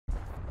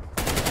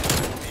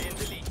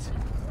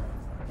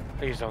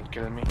Please don't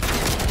kill me.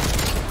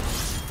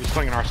 He's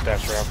swinging our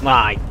steps, bro.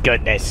 My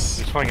goodness.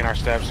 He's swinging our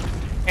steps.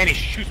 And he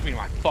shoots me in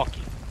my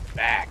fucking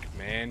back,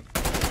 man.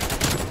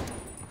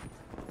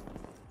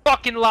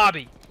 Fucking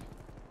lobby.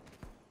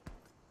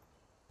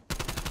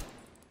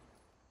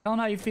 Tell him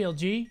how you feel,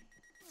 G.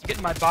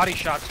 Getting my body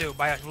shot too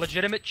by a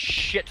legitimate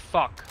shit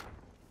fuck.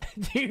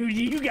 Dude,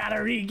 you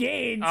gotta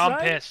regain, I'm son.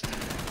 pissed.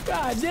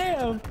 God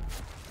damn.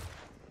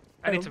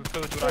 I need some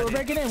food. What I We're need.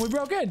 breaking in. We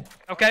broke in.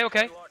 Okay,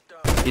 okay.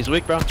 He's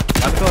weak, bro. Got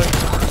the color.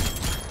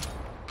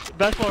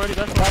 Basketball already.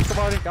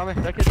 Basketball already. Got me.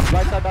 That kid.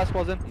 Right side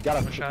basketball's in. You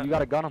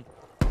gotta gun him.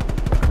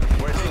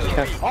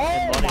 Oh my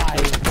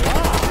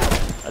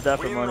god. I died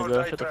for money,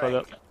 bro. Shut the fuck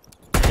up.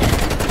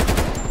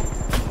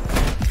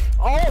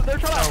 Oh, they're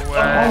trying to. No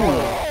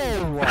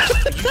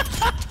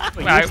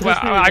way.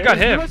 I got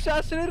him. You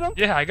assassinated him?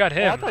 Yeah, I got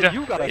him. I thought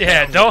you got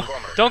yeah,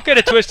 don't get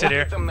it twisted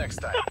here. Next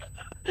time.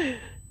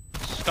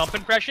 Scump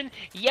impression?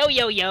 Yo,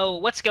 yo, yo,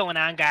 what's going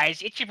on,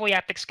 guys? It's your boy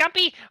Epic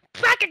Scumpy,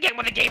 back again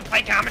with a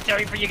gameplay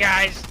commentary for you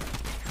guys.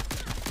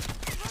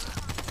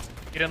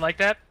 You didn't like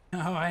that?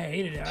 Oh, I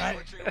hated it. I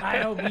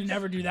hope we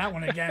never do that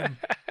one again.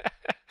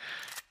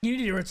 You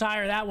need to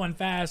retire that one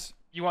fast.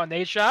 You want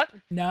Nate shot?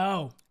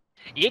 No.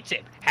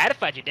 YouTube, how the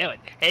fuck you doing?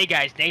 Hey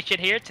guys, Nate Shit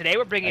here. Today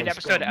we're bringing an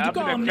episode of You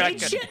call him Nate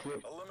Shit?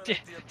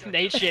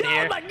 Nate Shit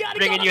here. Oh my god,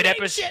 Bringing you an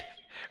episode.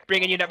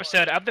 Bringing you an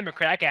episode of the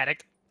McCrack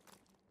Addict.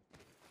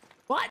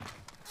 What?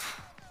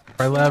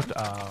 Right left.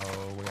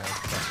 Oh, we got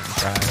fucking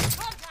try.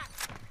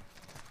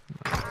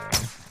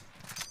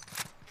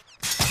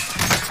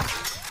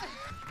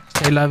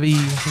 Hey, Lovey.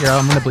 Here,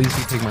 I'm gonna please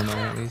you take my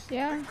money at least.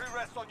 Yeah.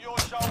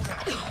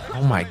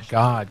 Oh my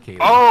god, Kate.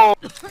 Oh!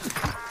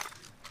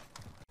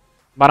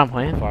 Bottom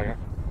playing. Fly out.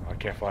 I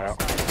can't fly out.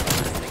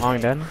 Long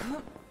dead.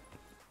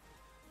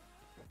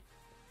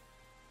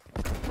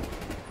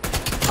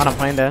 Bottom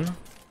playing dead.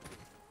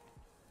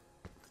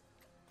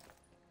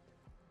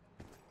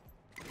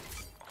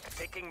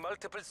 Taking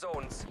multiple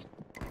zones.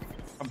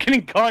 I'm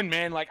getting gunned,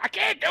 man. Like, I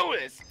can't do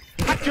this.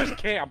 I just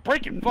can't. I'm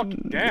breaking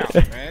fucking down,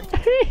 man.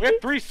 We have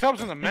 3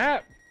 subs on the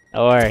map.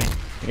 Don't worry.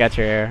 I got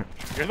your air.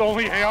 You're the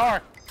only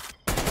AR.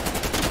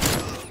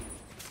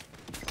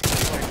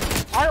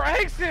 Our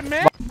exit,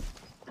 man.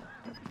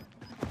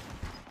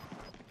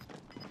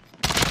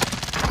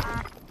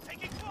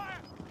 Taking fire.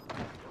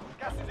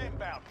 Gas is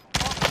inbound.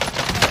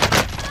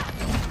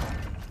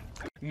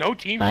 No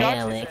team Bye, shots.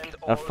 Alec.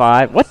 A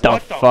 5. What the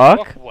What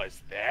fuck?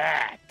 was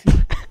that?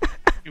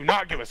 Do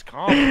not give us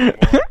comp anymore.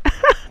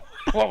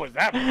 What was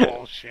that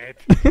bullshit?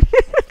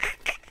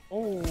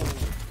 Oh.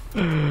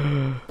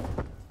 You're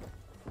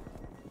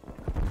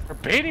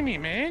baiting me,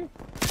 man.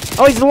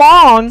 Oh, he's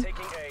long.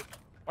 Taking A.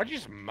 Why'd you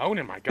just moan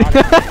in my god?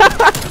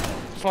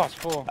 Just lost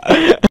full.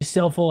 He's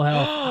still full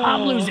health.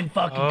 I'm losing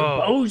fucking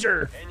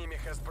composure. Enemy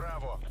has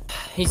Bravo.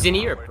 Hey,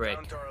 Zinni, you're a prick.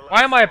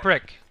 Why am I a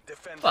prick?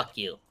 Fuck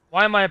you.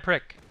 Why am I a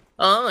prick?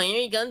 Oh,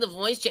 here you go, the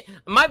voice change.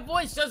 My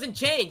voice doesn't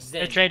change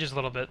then. It changes a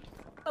little bit.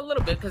 A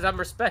little bit, because I'm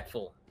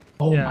respectful.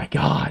 Oh Yeah. my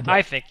god.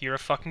 I think you're a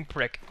fucking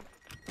prick.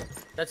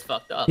 That's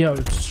fucked up. Yo,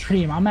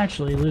 stream, I'm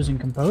actually losing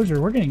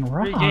composure. We're getting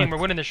Great rocked. game, we're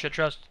winning this shit,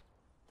 trust.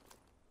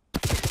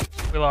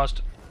 We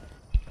lost.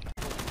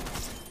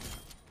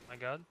 My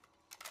god.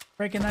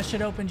 Breaking that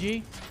shit open,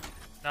 G.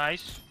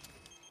 Nice.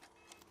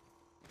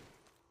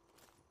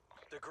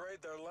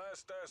 Degrade their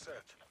last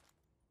asset.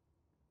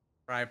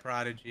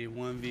 Prodigy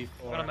 1v4.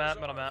 Middle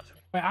map, middle map.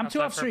 Wait, I'm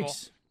 2 Outside up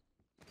streaks.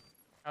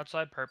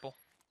 Outside purple.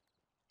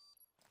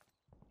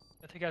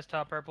 I think that's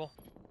top purple.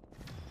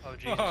 Oh,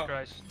 Jesus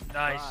Christ.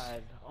 Nice.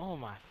 God. Oh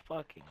my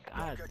fucking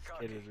god. This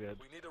kid is good.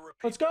 We need a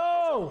repeat Let's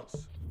go!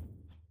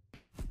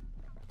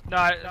 No,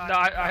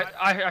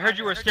 I heard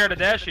you were scared of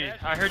Dashy.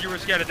 I heard you were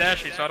scared of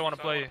Dashy, so I don't want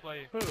to play you.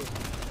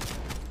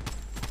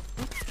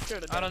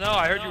 I don't know.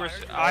 I heard you were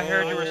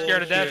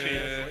scared of Dashy.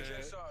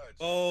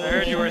 I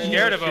heard you were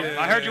scared of him.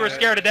 I heard you were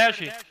scared of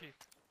Dashy.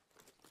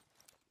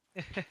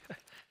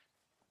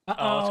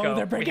 Oh, let's go.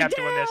 They're We breaking have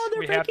to win this. down,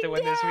 We have to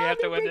win this. We have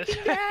to win this.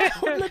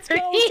 Let's go.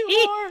 2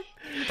 more.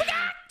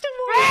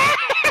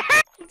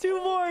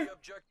 2 more.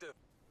 objective.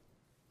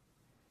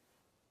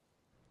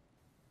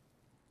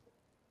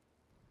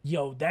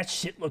 Yo, that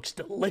shit looks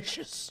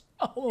delicious.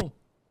 Oh.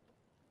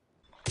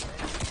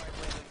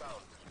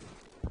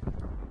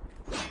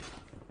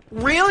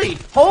 Really?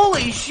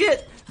 Holy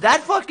shit! That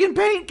fucking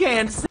paint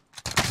can.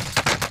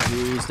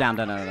 He's down.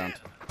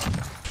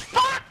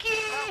 Fuck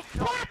you!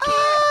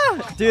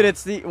 Ah! Dude,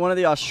 it's one of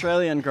the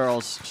Australian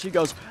girls. She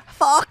goes,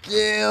 "Fuck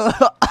you,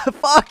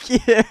 fuck you."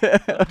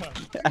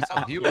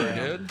 Some viewer,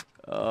 dude.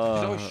 She's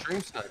always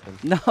stream sniping.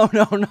 No.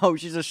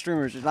 She's a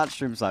streamer. She's not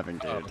stream sniping,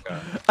 dude. Oh,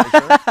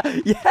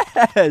 okay.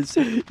 Yes.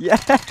 No,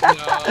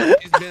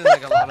 she's been in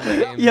like a lot of the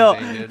games. Yo,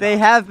 they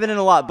have been in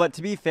a lot, but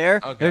to be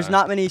fair, Okay. there's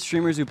not many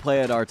streamers who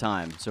play at our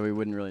time, so we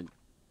wouldn't really.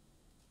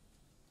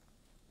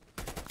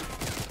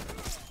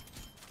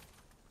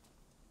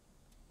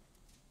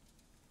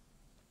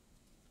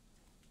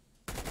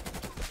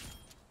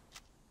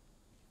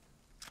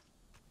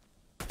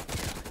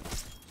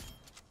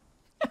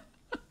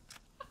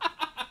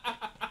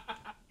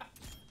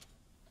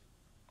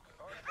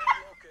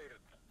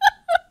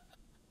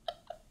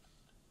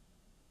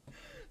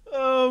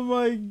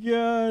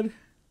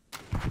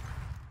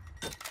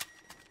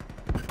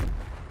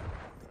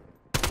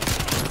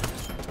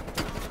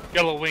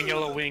 Yellow wing.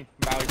 Bowie.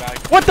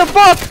 What the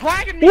fuck?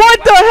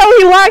 What the hell?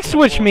 He lag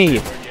switched me.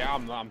 Yeah,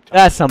 I'm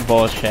That's some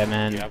bullshit,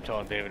 man. Yeah, I'm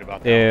telling David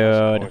about that. That's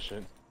some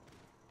bullshit.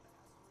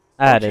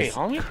 That Okay, is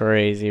homie.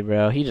 crazy,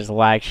 bro. He just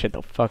lag shit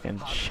the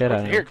fucking shit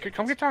out of Here, him.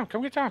 come get Tom.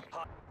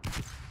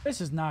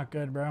 This is not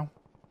good, bro.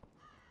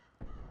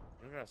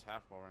 Look at us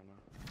half ball right now.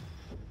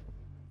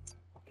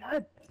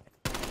 God.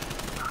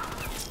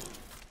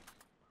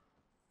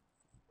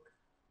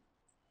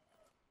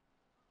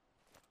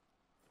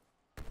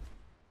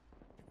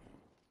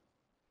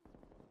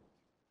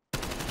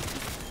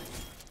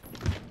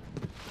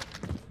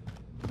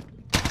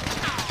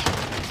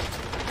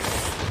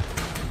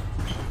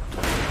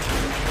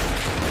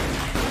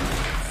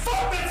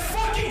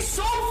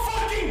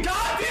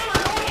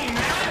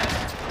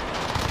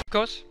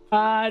 Goes.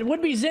 It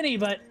would be Zinni,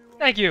 but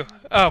Thank you.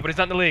 Oh, but he's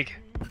not in the league.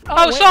 Oh,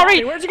 Oh, wait, sorry.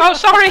 Lottie, where'd you go? Oh,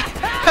 sorry.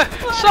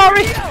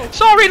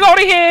 Sorry,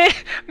 Lottie here.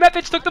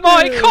 Methods took the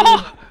mic. Dude.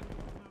 Oh.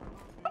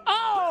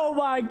 oh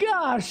my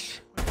gosh,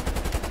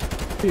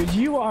 dude,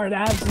 you are an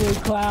absolute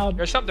clown.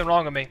 There's something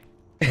wrong with me.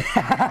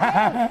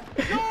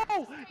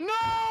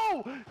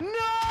 No!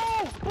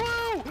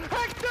 Blue!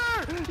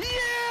 Hector!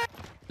 Yeah!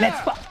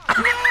 Let's.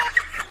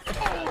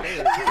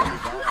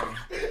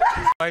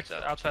 Lights,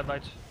 outside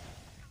lights.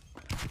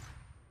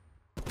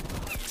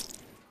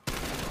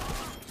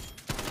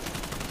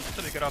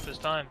 Let me get off this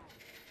time.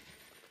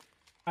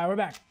 All right, we're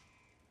back.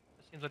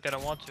 It seems like they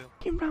don't want to.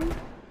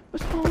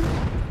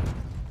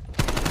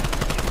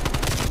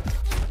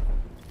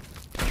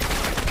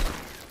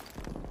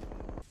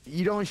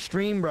 You don't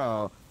stream,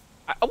 bro.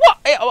 What?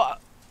 Hey,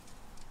 what?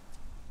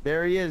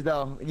 There he is,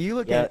 though. You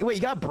look Yeah. at. Wait,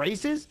 you got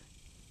braces?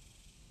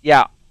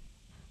 Yeah,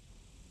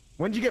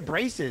 When did you get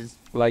braces?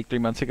 like 3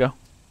 months ago.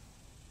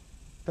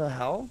 The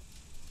hell?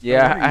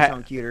 Yeah, No wonder you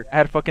sound cuter. I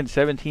had fucking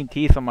 17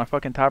 teeth on my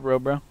fucking top row,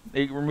 bro.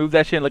 They removed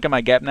that shit and look at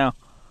my gap now.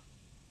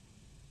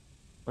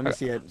 Let me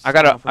see it. I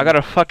got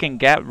a fucking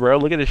gap, bro.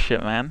 Look at this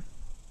shit, man.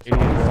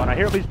 I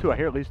hear at least two. I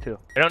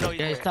don't know.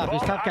 Yeah, he's top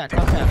cat.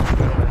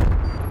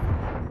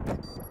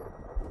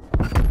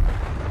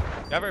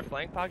 You have our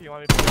flank pog? You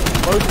want me to?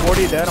 Close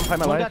 40 dead. I'm playing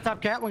my One life. got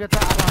top cat, one got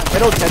top.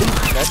 Middle Teddy.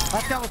 Dead.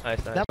 Top cat was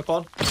Nice.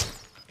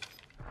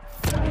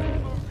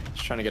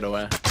 Just trying to get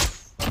away.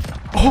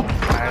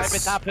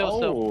 Top hill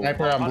still.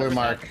 Sniper on blue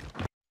mark.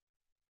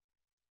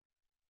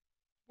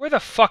 Where the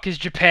fuck is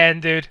Japan,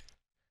 dude?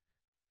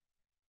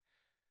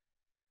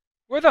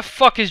 Where the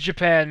fuck is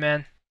Japan,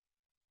 man?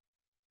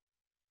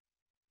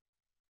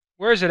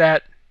 Where is it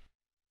at?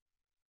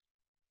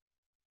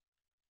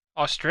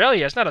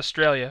 Australia? It's not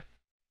Australia.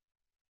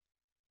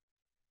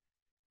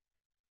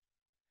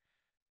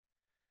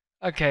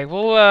 Okay,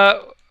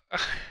 well,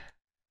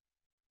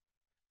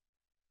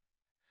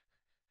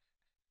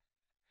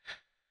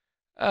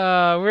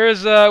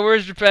 where's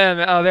Japan,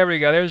 man? Oh, there we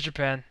go. There's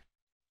Japan.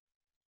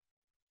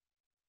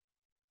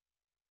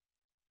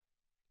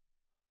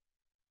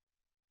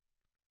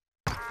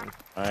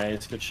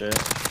 Alright, good shit.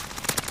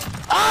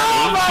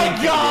 Oh my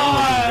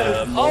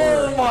god!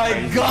 Oh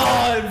my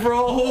god,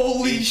 bro!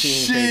 Holy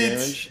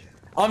shit!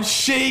 I'm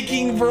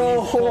shaking,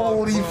 bro!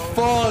 Holy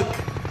fuck!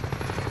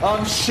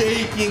 I'm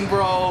shaking,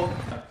 bro!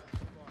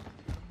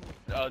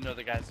 Oh no,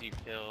 the guys you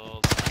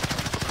killed.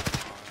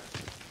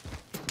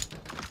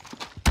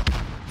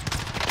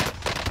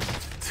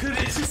 Dude,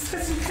 it's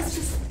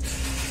just